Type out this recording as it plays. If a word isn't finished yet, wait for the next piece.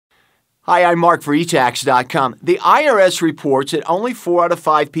Hi, I'm Mark for eTax.com. The IRS reports that only 4 out of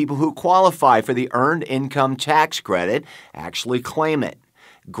 5 people who qualify for the Earned Income Tax Credit actually claim it.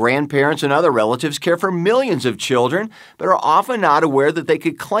 Grandparents and other relatives care for millions of children, but are often not aware that they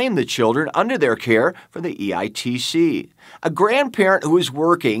could claim the children under their care for the EITC. A grandparent who is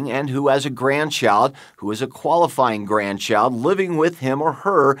working and who has a grandchild who is a qualifying grandchild living with him or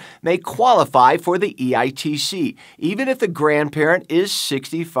her may qualify for the EITC, even if the grandparent is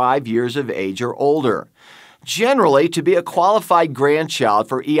 65 years of age or older. Generally, to be a qualified grandchild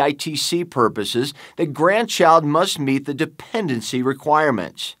for EITC purposes, the grandchild must meet the dependency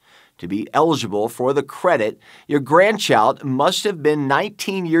requirements. To be eligible for the credit, your grandchild must have been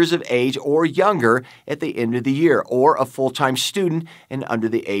 19 years of age or younger at the end of the year, or a full-time student and under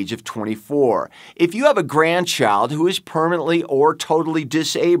the age of 24. If you have a grandchild who is permanently or totally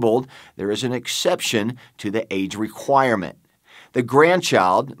disabled, there is an exception to the age requirement. The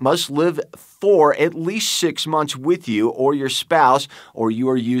grandchild must live for at least 6 months with you or your spouse, or you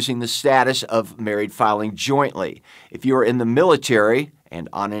are using the status of married filing jointly. If you are in the military and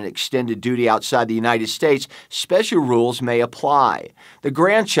on an extended duty outside the United States, special rules may apply. The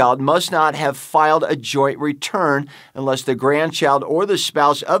grandchild must not have filed a joint return unless the grandchild or the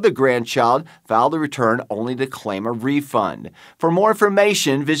spouse of the grandchild filed the return only to claim a refund. For more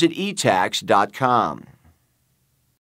information, visit eTax.com.